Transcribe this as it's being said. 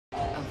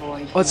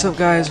What's up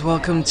guys,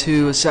 welcome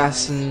to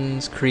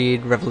Assassin's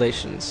Creed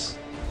Revelations.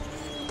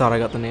 Thought I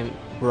got the name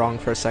wrong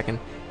for a second.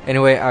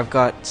 Anyway, I've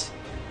got,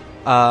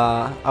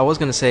 I was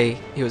gonna say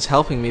he was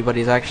helping me, but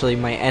he's actually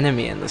my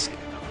enemy in this.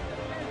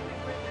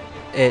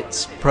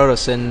 It's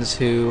ProtoSins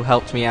who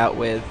helped me out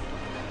with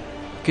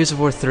Gears of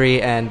War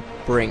 3 and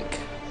Brink.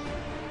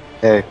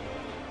 Hey.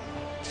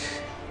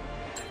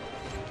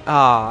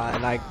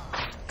 And I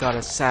got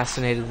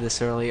assassinated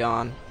this early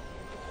on.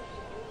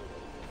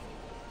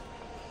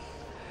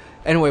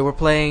 Anyway, we're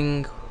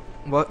playing...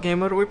 What game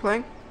mode are we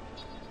playing?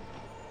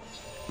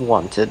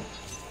 Wanted.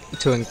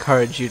 To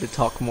encourage you to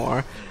talk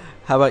more,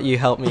 how about you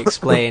help me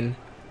explain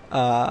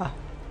what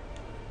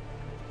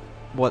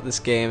this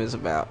game is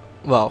about?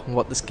 Well,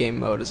 what this game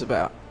mode is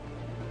about.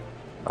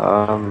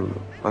 I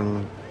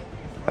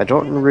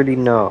don't really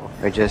know.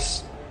 I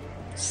just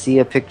see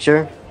a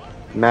picture,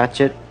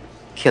 match it,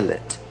 kill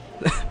it.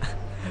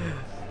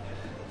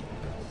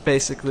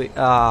 Basically,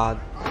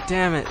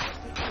 damn it.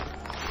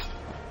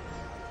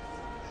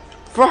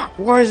 Fuck,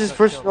 why is this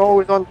person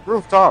always on the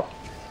rooftop?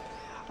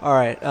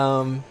 Alright,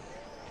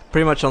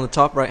 pretty much on the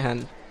top right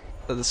hand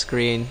of the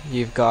screen,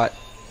 you've got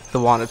the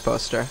wanted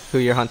poster, who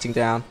you're hunting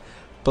down.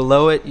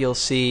 Below it, you'll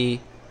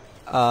see,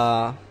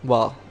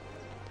 well,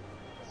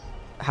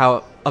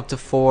 how up to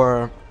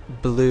 4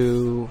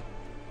 blue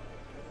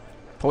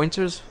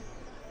pointers?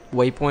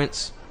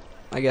 Waypoints,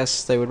 I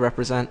guess they would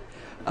represent,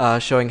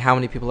 showing how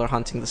many people are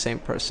hunting the same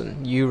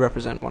person. You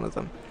represent one of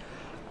them.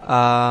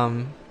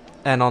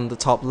 And on the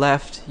top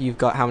left, you've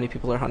got how many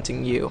people are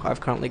hunting you. I've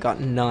currently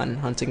got none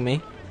hunting me,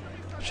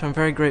 which I'm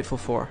very grateful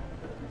for.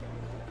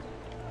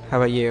 How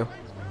about you?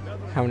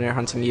 How many are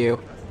hunting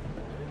you?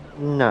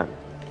 None.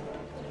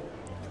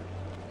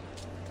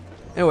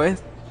 Anyway,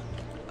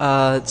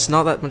 it's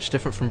not that much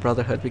different from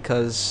Brotherhood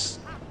because,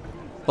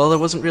 well, there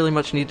wasn't really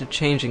much needed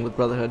changing with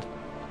Brotherhood.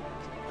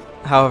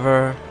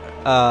 However,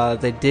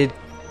 they did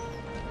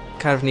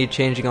kind of need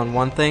changing on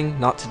one thing,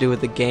 not to do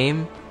with the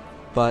game,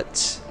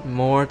 but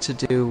more to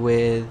do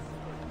with,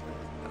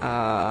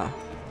 I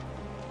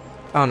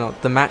don't know,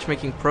 the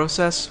matchmaking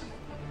process,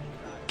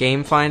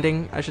 game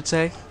finding, I should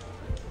say.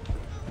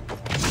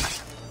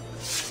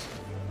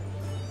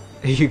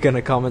 Are you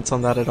gonna comment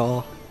on that at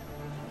all?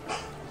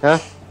 Huh?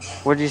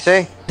 What'd you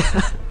say?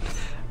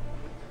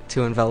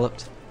 Too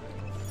enveloped.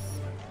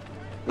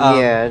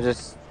 Yeah,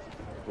 just...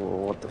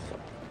 What the fuck?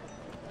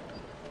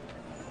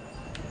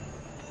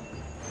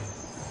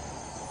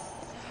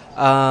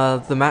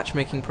 The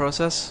matchmaking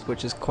process,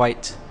 which is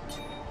quite,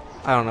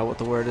 I don't know what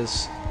the word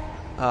is,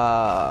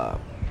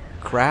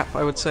 crap,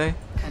 I would say.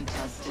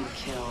 Contested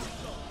kill.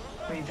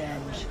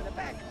 Revenge.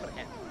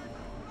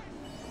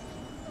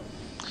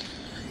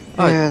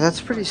 Yeah, that's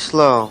pretty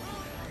slow.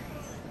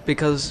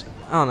 Because,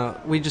 I don't know,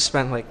 we just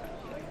spent like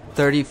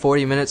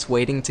 30-40 minutes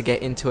waiting to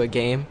get into a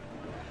game.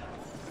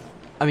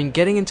 I mean,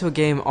 getting into a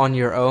game on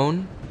your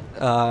own,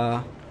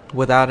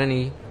 without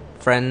any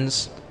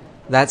friends,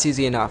 that's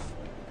easy enough.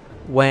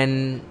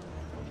 When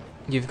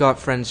you've got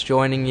friends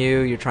joining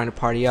you, you're trying to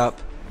party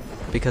up,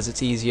 because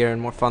it's easier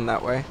and more fun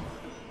that way.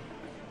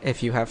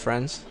 If you have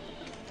friends.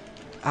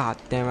 Ah,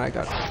 damn it, I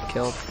got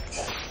killed.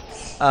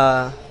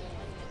 I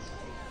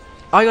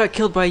got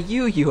killed by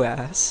you, you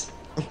ass!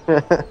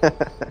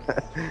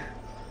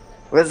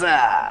 What's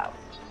up?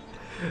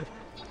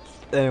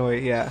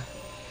 Anyway, yeah.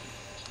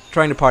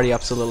 Trying to party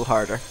up's a little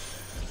harder.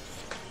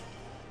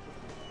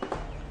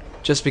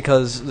 Just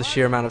because the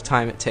sheer amount of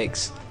time it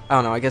takes. I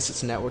don't know, I guess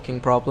it's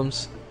networking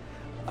problems.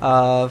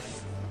 The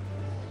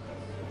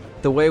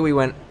way we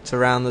went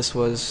around this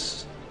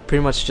was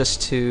pretty much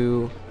just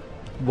to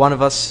one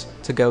of us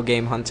to go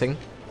game hunting.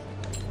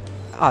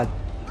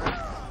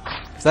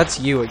 That's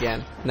you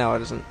again. No,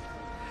 it isn't.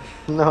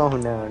 No.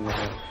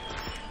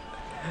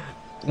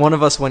 One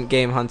of us went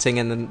game hunting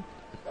and then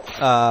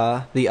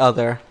the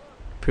other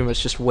pretty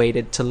much just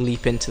waited to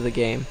leap into the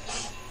game.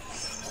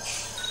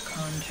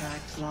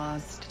 Contract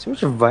lost. So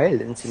much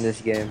violence in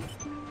this game.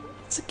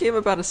 It's a game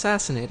about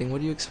assassinating,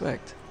 what do you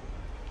expect?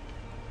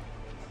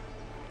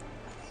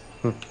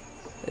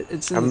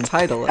 It's in the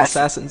title,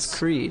 Assassin's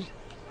Creed.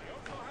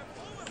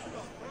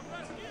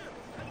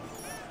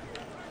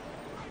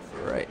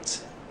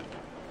 Right.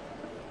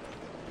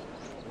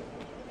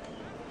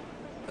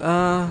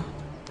 I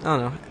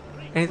don't know.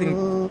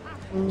 Anything...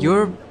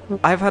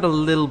 I've had a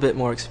little bit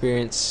more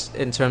experience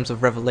in terms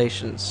of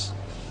Revelations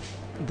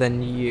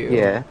than you.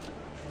 Yeah.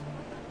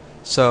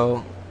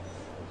 So,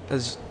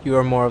 as you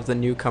are more of the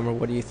newcomer,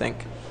 what do you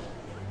think?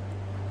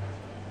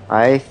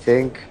 I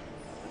think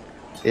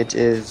it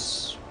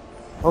is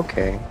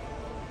okay.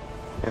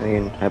 I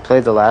mean, I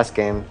played the last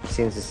game. It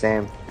seems the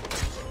same.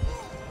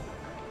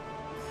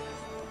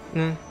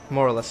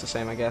 More or less the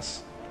same, I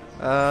guess.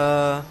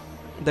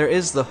 There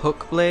is the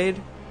hook blade,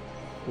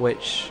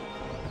 which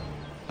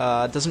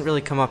doesn't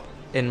really come up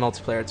in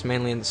multiplayer. It's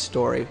mainly in the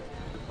story.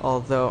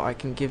 Although I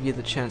can give you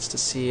the chance to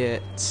see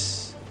it.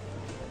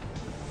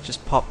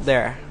 Just pop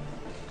there,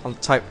 on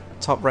the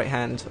top right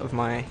hand of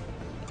my,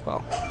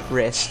 well,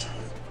 wrist.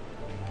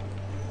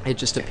 It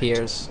just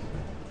appears.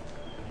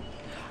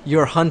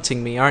 You're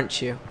hunting me,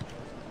 aren't you?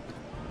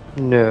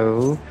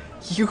 No,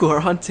 You are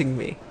hunting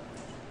me.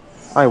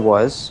 I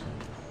was.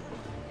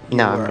 You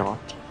No, were. I'm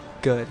not.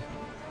 Good.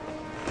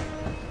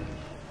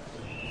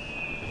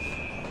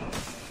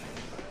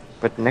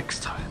 But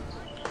next time.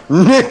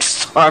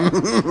 Next time!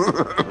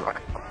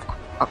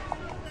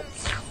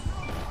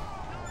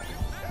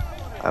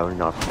 I will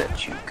not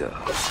let you go.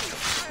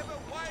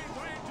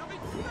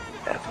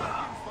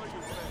 Ever.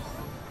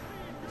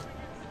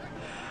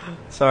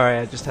 Sorry,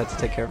 I just had to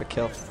take care of a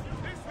kill.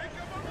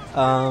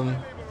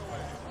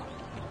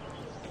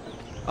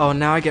 Oh,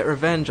 now I get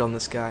revenge on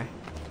this guy.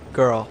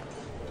 Girl.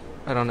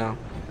 I don't know.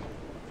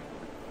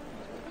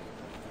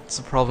 It's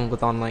a problem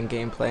with online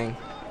game playing.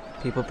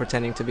 People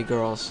pretending to be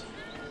girls.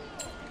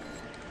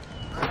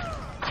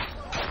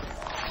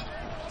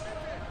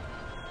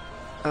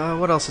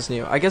 What else is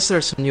new? I guess there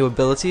are some new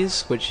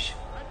abilities, which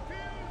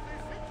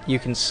you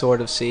can sort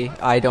of see.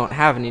 I don't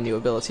have any new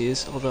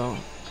abilities, although...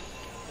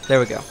 There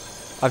we go.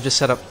 I've just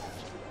set up...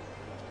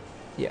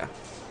 Yeah.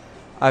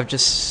 I've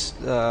just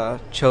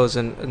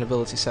chosen an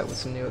ability set with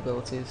some new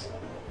abilities.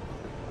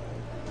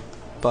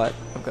 But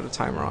I've got a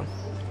timer on.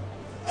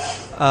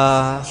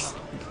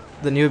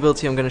 The new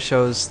ability I'm going to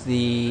show is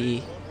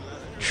the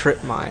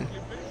trip mine.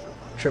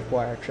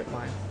 Tripwire trip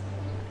mine.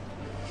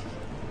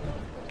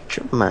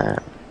 Trip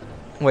man.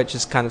 Which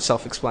is kind of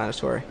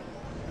self-explanatory.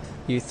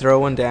 You throw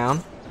one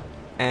down,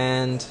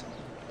 and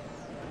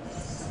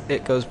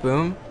it goes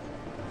boom.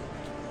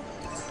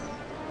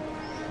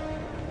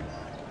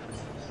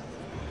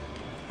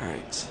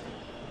 Alright.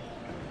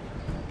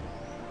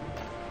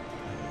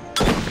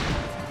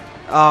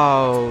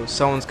 Oh,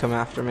 someone's come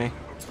after me.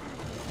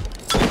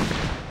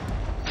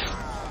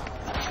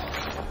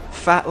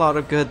 Fat lot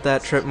of good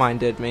that trip mine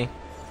did me.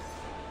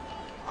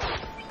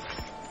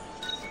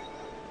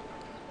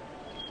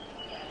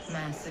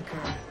 Massacre.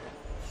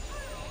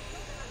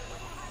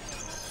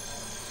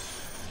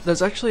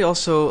 There's actually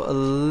also a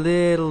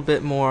little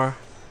bit more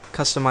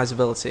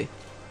customizability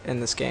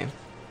in this game.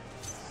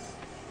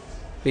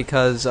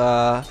 Because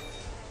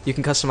you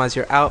can customize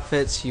your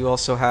outfits, you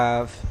also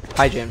have...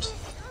 Hi, James.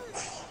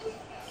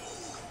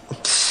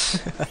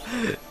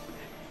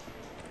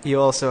 You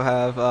also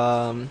have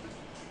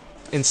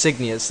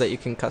insignias that you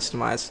can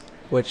customize,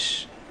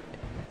 which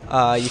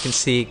you can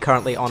see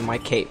currently on my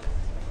cape.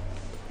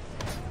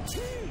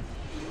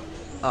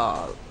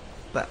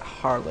 That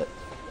harlot.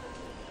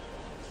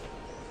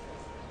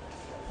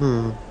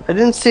 I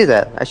didn't see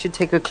that. I should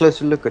take a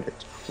closer look at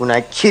it when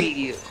I kill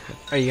you.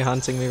 Are you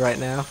hunting me right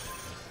now?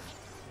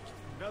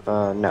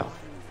 No.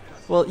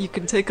 Well, you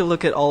can take a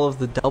look at all of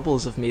the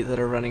doubles of me that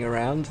are running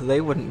around.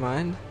 They wouldn't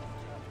mind.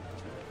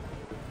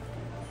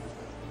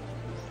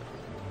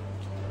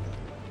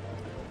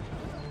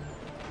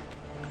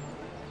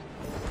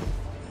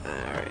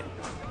 Alright.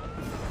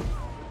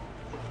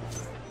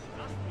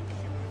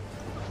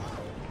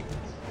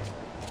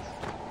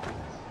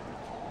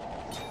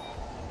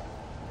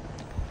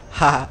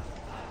 Haha.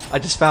 I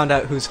just found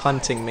out who's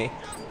hunting me.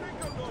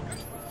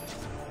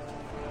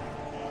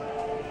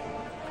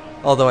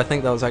 Although I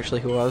think that was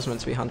actually who I was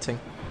meant to be hunting.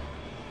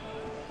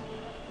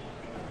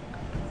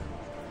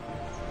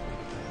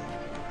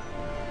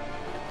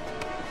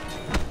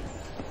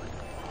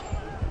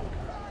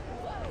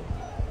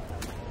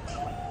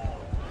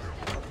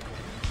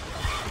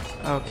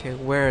 Okay,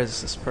 where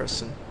is this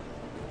person?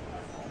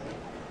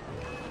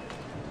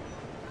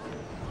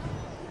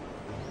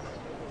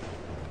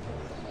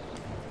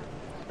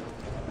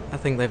 I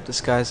think they've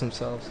disguised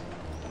themselves.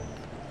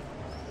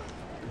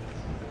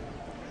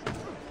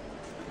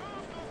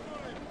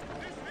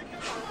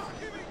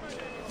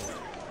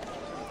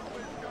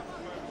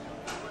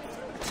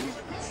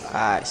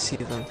 Ah, I see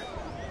them.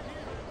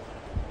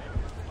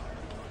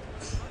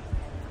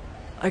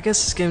 I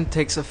guess this game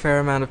takes a fair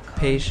amount of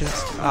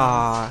patience.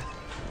 Ah,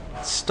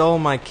 stole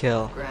my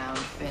kill. Ground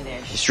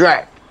finish. That's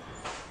right.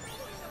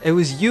 It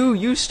was you.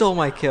 You stole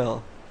my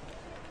kill.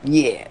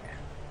 Yeah.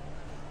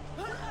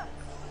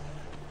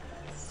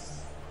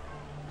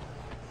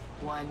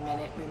 1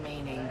 minute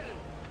remaining.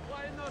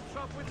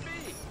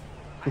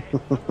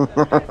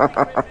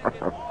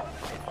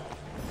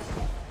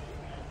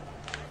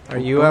 Are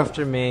you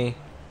after me?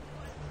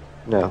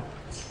 No,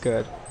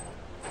 Good.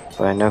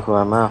 but I know who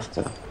I'm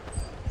after.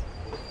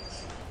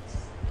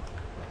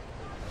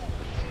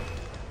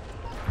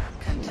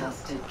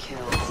 Contested kill.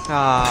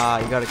 Ah,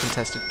 you got a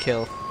contested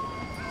kill.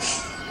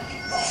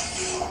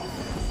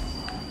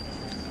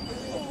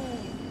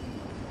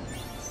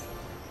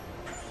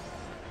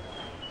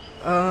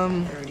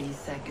 Um. 30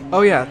 seconds.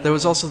 Oh yeah, remaining. there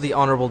was also the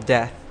honorable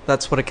death.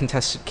 That's what a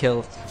contested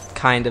kill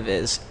kind of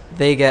is.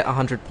 They get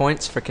 100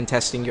 points for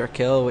contesting your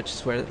kill, which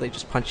is where they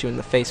just punch you in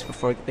the face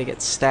before they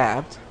get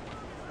stabbed.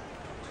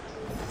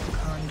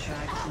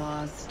 Contract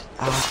lost.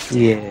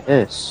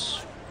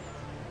 Yes.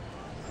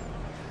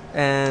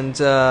 And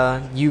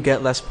you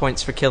get less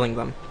points for killing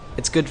them.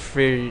 It's good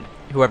for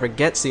whoever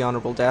gets the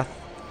honorable death,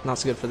 not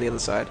so good for the other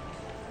side.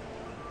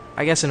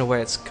 I guess in a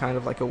way it's kind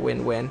of like a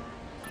win-win.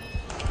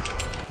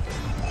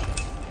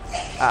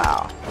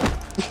 Ow.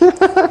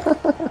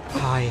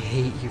 I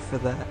hate you for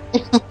that.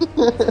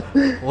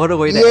 What a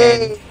way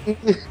to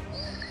end.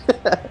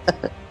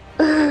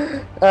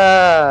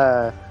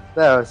 Ah,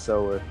 that was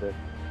so worth it.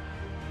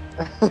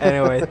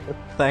 Anyway,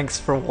 thanks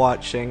for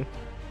watching.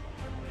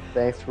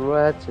 Thanks for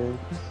watching.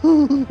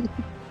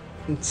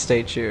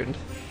 Stay tuned.